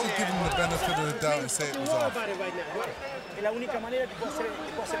 Listen, I would give him the benefit of the doubt and say it was off.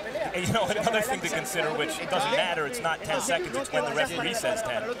 And you know, another thing to consider, which doesn't matter, it's not 10 seconds, it's when the referee says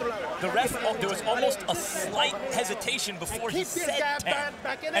 10. The ref, there was almost a slight hesitation before he said 10.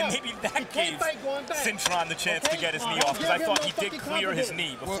 And maybe that gave Cintron the chance to get his knee off, because I thought he did clear his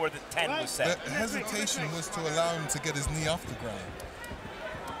knee before the 10 was set. The hesitation was to allow him to get his knee off the ground.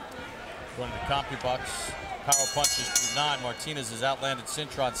 According to CompuBucks, power punches through 9. Martinez has outlanded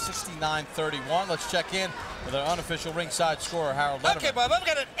Cintron 69-31. Let's check in with our unofficial ringside scorer, Harold Letterman. Okay, Bob, I've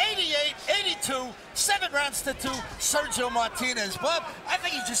got an 88-82, 7 rounds to 2, Sergio Martinez. Bob, I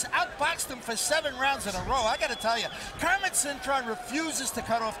think he just outboxed him for 7 rounds in a row. I got to tell you, KERMIT CINTRON refuses to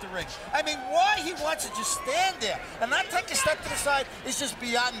cut off the ring. I mean, why he wants to just stand there and not take a step to the side is just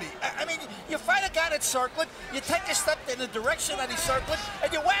beyond me. I mean, you fight a guy that's circling, you take a step in the direction that he's circling,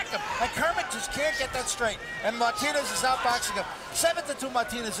 and you whack him. And KERMIT just can't get that straight. And Martinez is outboxing him. 7-2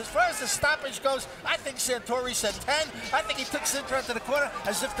 Martinez. As far as the stoppage goes, I think Santori said 10. I think he took Cintron to the corner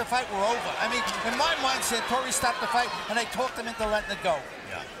as if the fight were over. I mean, in my mind, Santori stopped the fight and they talked him into letting it go.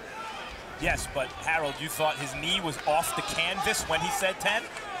 Yeah. Yes, but Harold, you thought his knee was off the canvas when he said 10?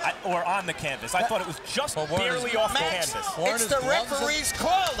 Or on the canvas? I thought it was just barely off the canvas. It's the referee's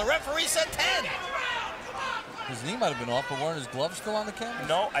call. The referee said 10. His knee might have been off, but weren't his gloves still on the canvas?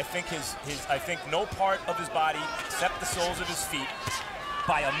 No, I think I think no part of his body except the soles of his feet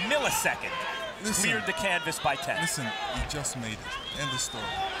by a millisecond cleared the canvas by 10. Listen, he just made it. End of story.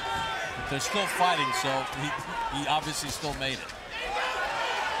 But they're still fighting, so he obviously still made it.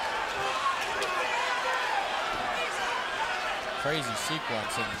 Crazy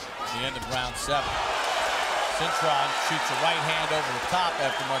sequence in the end of round 7. Cintron shoots a right hand over the top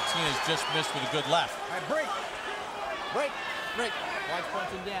after Martinez just missed with a good left. All right, break. Break. Break. Watch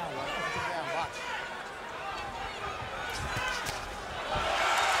punching down. Watch punching down. Watch.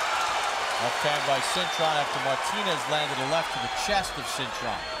 Left hand by Cintron after Martinez landed a left to the chest of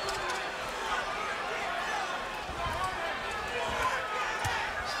Cintron.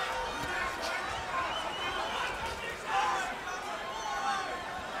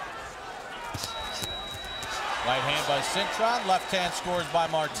 Right hand by Cintron, left hand scores by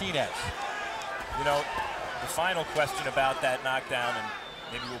Martinez. You know, the final question about that knockdown, and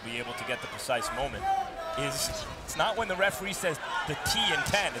maybe we'll be able to get the precise moment, is it's not when the referee says the T in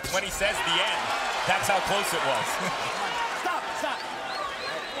 10, it's when he says the end. That's how close it was. Stop, stop.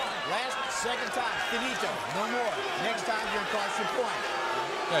 Last, second time, finito, no more. Next time you're in caution point.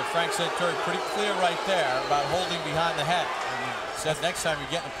 Okay, Frank Santori pretty clear right there about holding behind the head. And he said next time you're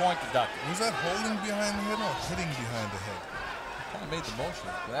getting a point deducted. Was that holding behind the head or hitting behind the head? He kind of made the motion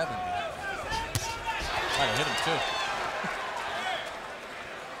of grabbing behind the head. Might have hit him too.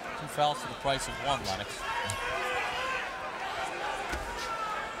 2 fouls for the price of 1, Lennox.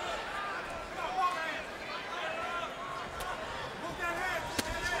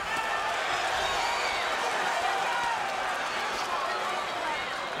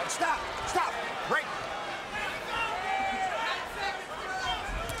 Stop, stop, break.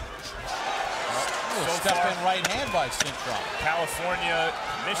 Step in right hand by Cintron. California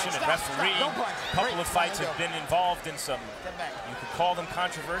commission and referee, a couple of fights have been involved in some, you could call them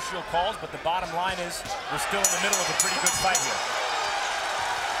controversial calls, but the bottom line is we're still in the middle of a pretty good fight here.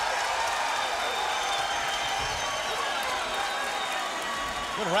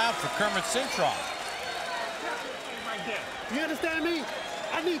 Good round for KERMIT CINTRON. You understand me?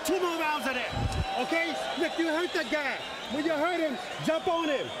 I need 2 more rounds of that, okay? Look, you hurt that guy. When you hurt him, jump on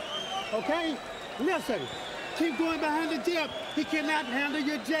him, okay? Listen, keep going behind the jab. He cannot handle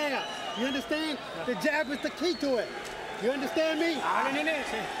your jab. You understand? The jab is the key to it. You understand me? Ahora, nene,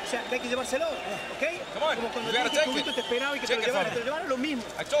 o sea, hay que llevárselo, ¿ok? Come on, you gotta take it. Te esperaba y que te lo llevara lo mismo.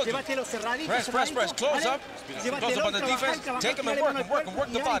 I told you. Llévatelo cerradito, Press, close up. Close up on the defense. Take him and work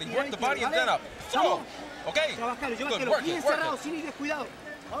the body. Work the body and then up. Throw. Okay? Good, work it.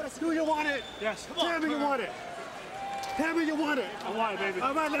 Do you want it? Yes. Tell me you want it. Tell me you want it. I want it, baby.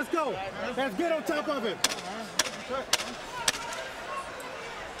 All right, let's go. Let's get on top of it.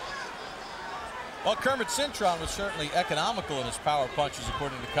 Well, KERMIT CINTRON was certainly economical in his power punches,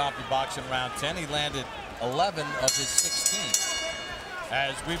 according to CompuBucks in round 10. He landed 11 of his 16.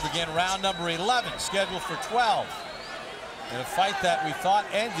 As we begin round number 11, scheduled for 12. In a fight that we thought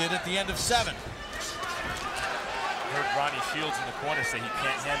ended at the end of 7. Heard Ronnie Shields in the corner say he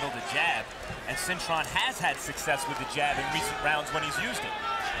can't handle the jab, and Cintron has had success with the jab in recent rounds when he's used it.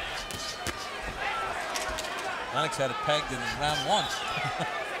 Lennox had it pegged in round 1.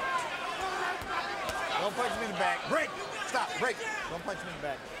 Don't punch him in the back. Break. Stop. Break. Don't punch him in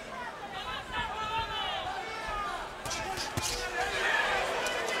the back.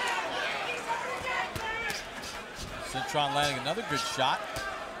 Cintron landing another good shot.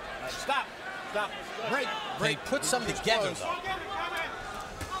 Right, stop. Stop. Break. Break. He put some together, though.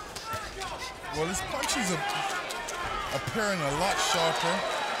 Well, his punches are appearing a lot sharper.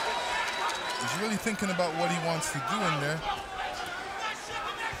 He's really thinking about what he wants to do in there.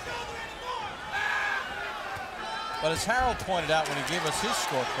 But as Harold pointed out when he gave us his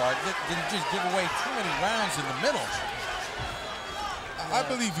scorecard, didn't just give away too many rounds in the middle. I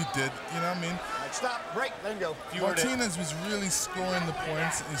believe he did, you know what I mean? Right, stop, break, let him go. Martinez was really scoring the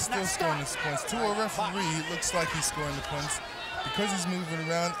points. He's still scoring his points. To a referee, it looks like he's scoring the points because he's moving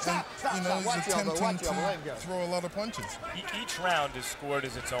around and, you know, he's attempting to throw a lot of punches. Each round is scored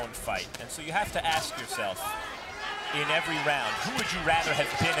as its own fight, and so you have to ask yourself, in every round, who would you rather have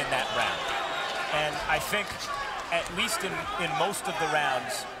been in that round? And I think, at least in most of the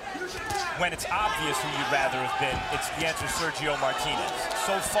rounds, when it's obvious who you'd rather have been, it's the answer Sergio Martinez.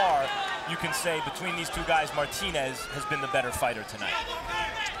 So far, you can say between these two guys, Martinez has been the better fighter tonight.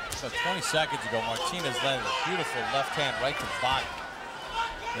 So 20 seconds ago, Martinez landed a beautiful left hand right to the body.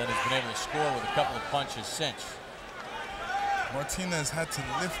 Then he's been able to score with a couple of punches since. Martinez had to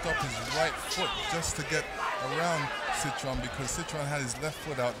lift up his right foot just to get around Cintron because Cintron had his left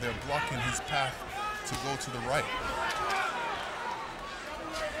foot out there blocking his path to go to the right.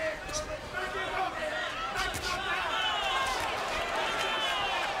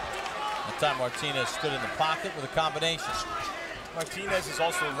 That time Martinez stood in the pocket with a combination. Martinez has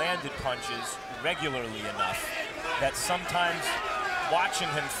also landed punches regularly enough that sometimes watching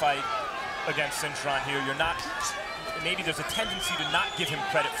him fight against Cintron here, you're not, maybe there's a tendency to not give him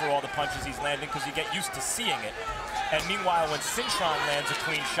credit for all the punches he's landing because you get used to seeing it. And meanwhile, when Cintron lands a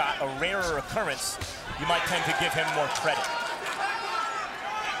clean shot, a rarer occurrence, you might tend to give him more credit.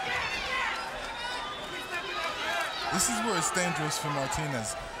 This is where it's dangerous for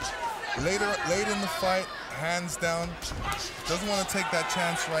Martinez. Late in the fight, hands down, doesn't want to take that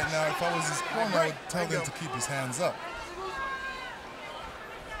chance right now. If I was his corner, I would tell him to keep his hands up.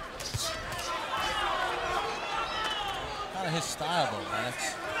 Kind of his style, though, man.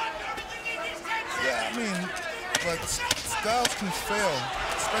 Yeah, I mean, but styles can fail,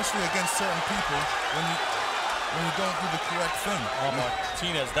 especially against certain people when you don't do the correct thing. Well,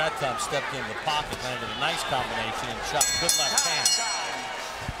 Martinez that time stepped into the pocket, landed a nice combination, and shot good left hand.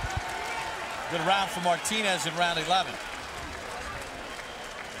 Good round for Martinez in round 11.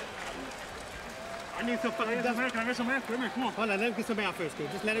 I need some fucking dust. Hold on, let him get some air first, dude.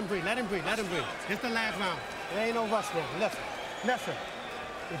 Just let him breathe, let him breathe, let him breathe. It's the last round. There ain't no rush there. Listen.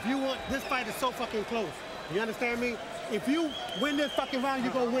 If you want, this fight is so fucking close. You understand me? If you win this fucking round,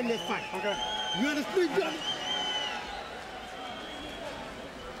 you're gonna win this fight. Okay. You understand?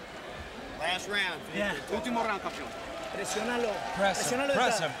 Last round. Yeah. Último round, campeón. Presionalo. Press him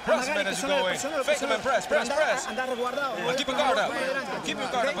man as you go in. Fake him and press. Andar resguardado. Well, keep your guard up. Keep your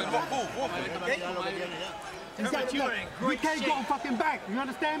guard up. Move. You can't go fucking back. You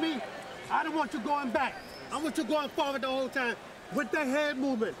understand me? I don't want you going back. I want you going forward the whole time with the head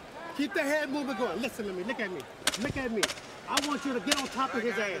movement. Keep the head movement going. Listen to me. Look at me. Look at me. I want you to get on top of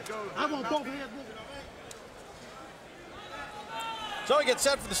his ass. I want both heads moving. So we get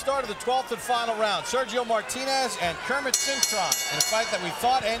set for the start of the 12th and final round. Sergio Martinez and Kermit Cintron in a fight that we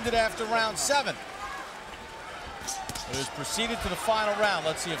thought ended after round 7. It has proceeded to the final round.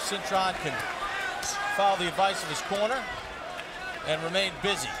 Let's see if Cintron can follow the advice of his corner and remain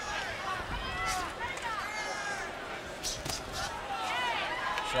busy.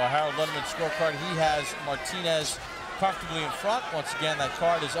 So Harold Lindeman's scorecard, he has Martinez comfortably in front. Once again, that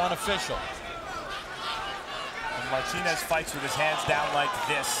card is unofficial. Martinez fights with his hands down like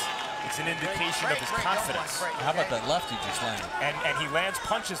this. It's an indication of his confidence. How about that left he just landed? And he lands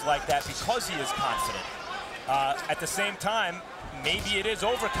punches like that because he is confident. At the same time, maybe it is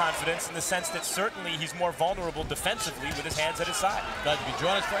overconfidence in the sense that certainly he's more vulnerable defensively with his hands at his side. Glad you could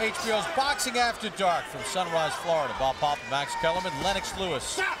join us for HBO's Boxing After Dark from Sunrise, Florida. Bob Pop and Max Kellerman, Lennox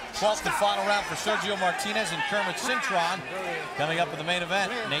Lewis. 12th and final round for Sergio Martinez and Kermit Cintron. Coming up in the main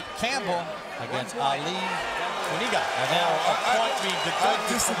event, Nate Campbell against Ali Uniga. And now a point being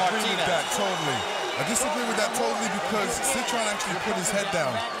deducted for Martinez. Totally. I disagree with that totally because Cintron actually put his head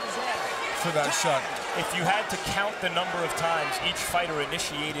down for that shot. If you had to count the number of times each fighter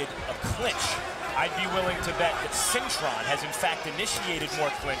initiated a clinch, I'd be willing to bet that Cintron has in fact initiated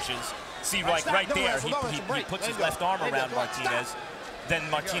more clinches. See, like right there, he puts his left arm around Martinez, then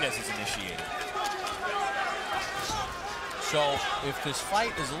Martinez is initiated. So if this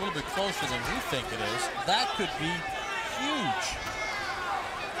fight is a little bit closer than we think it is, that could be huge.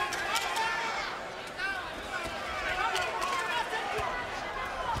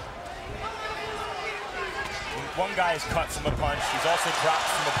 One guy is cut from a punch. He's also dropped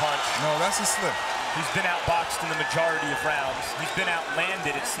from a punch. No, that's a slip. He's been outboxed in the majority of rounds. He's been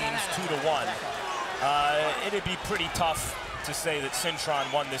outlanded, it seems, 2-1. It'd be pretty tough to say that Cintron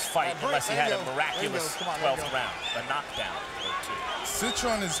won this fight unless he had a miraculous 12th round, a knockdown or two.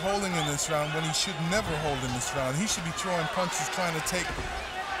 Cintron is holding in this round when he should never hold in this round. He should be throwing punches trying to take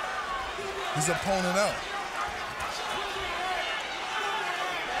his opponent out.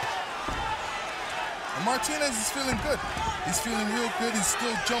 And Martinez is feeling good. He's feeling real good. He's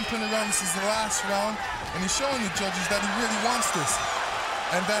still jumping around. This is the last round, and he's showing the judges that he really wants this,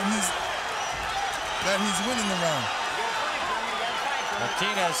 and that he's winning the round.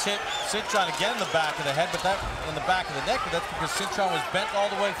 Martinez hit Cintron again in the back of the head, but that in the back of the neck, but that's because Cintron was bent all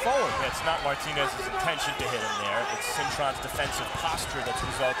the way forward. Yeah, it's not Martinez's intention to hit him there. It's Cintron's defensive posture that's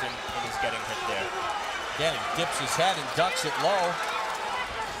resulting in his getting hit there. Again, he dips his head and ducks it low.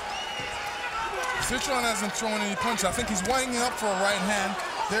 Cintron hasn't thrown any punch. I think he's winding up for a right hand.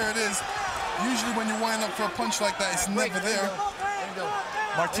 There it is. Usually when you wind up for a punch like that, it's never there.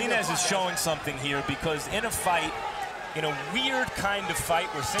 Martinez is showing something here because in a fight, in a weird kind of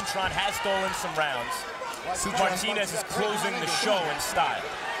fight where Cintron has stolen some rounds, Martinez is closing the show in style.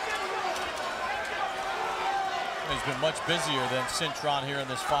 He's been much busier than Cintron here in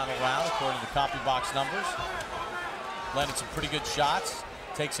this final round, according to CompuBox numbers. Landed some pretty good shots.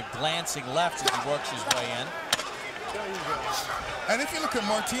 Takes a glancing left as he works his way in. And if you look at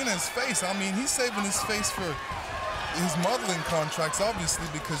Martinez's face, I mean, he's saving his face for his modeling contracts, obviously,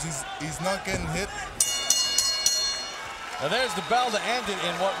 because he's not getting hit. Now there's the bell to end it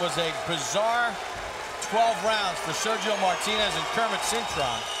in what was a bizarre 12 rounds for Sergio Martinez and Kermit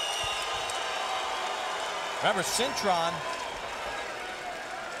Cintron. Remember, Cintron,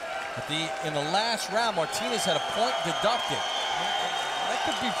 in the last round, Martinez had a point deducted. That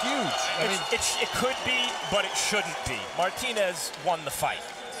could be huge. I mean, it could be, but it shouldn't be. Martinez won the fight.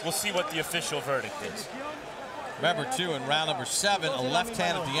 We'll see what the official verdict is. Remember, too, in round number 7, a left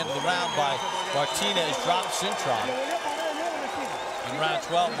hand at the end of the round by Martinez dropped Cintron. In round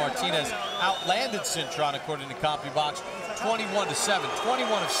 12, Martinez outlanded Cintron, according to CompuBox, 21-7,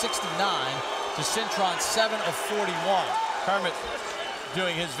 21 of 69 to Cintron 7 of 41. Kermit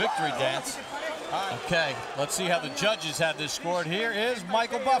doing his victory dance. Okay, let's see how the judges had this scored. Here is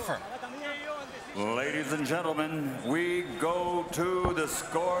Michael Buffer. Ladies and gentlemen, we go to the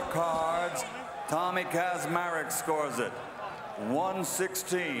scorecards. Tommy Kazmarek scores it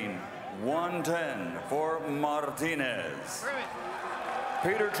 116-110 for Martinez.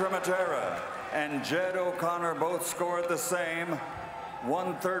 Peter Trematera and Jed O'Connor both score it the same,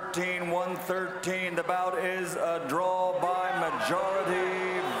 113-113. The bout is a draw by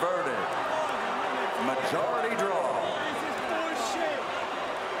majority verdict. Majority draw.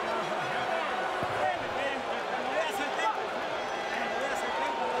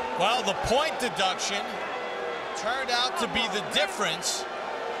 Well, the point deduction turned out to be the difference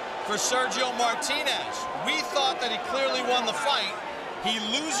for Sergio Martinez. We thought that he clearly won the fight. He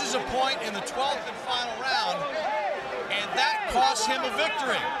loses a point in the 12th and final round, and that cost him a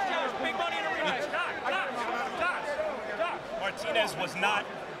victory. Martinez was not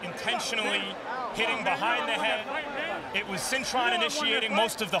intentionally hitting behind the head. It was Cintron initiating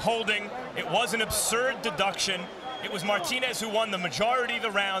most of the holding. It was an absurd deduction. It was Martinez who won the majority of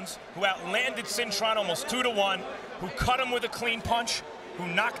the rounds, who outlanded Cintron almost 2-1, who cut him with a clean punch, who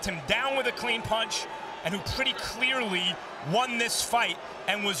knocked him down with a clean punch, and who pretty clearly won this fight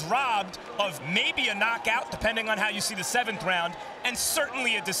and was robbed of maybe a knockout, depending on how you see the 7th round, and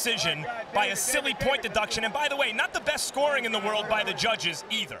certainly a decision by a silly point deduction. And by the way, not the best scoring in the world by the judges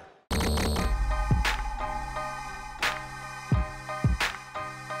either.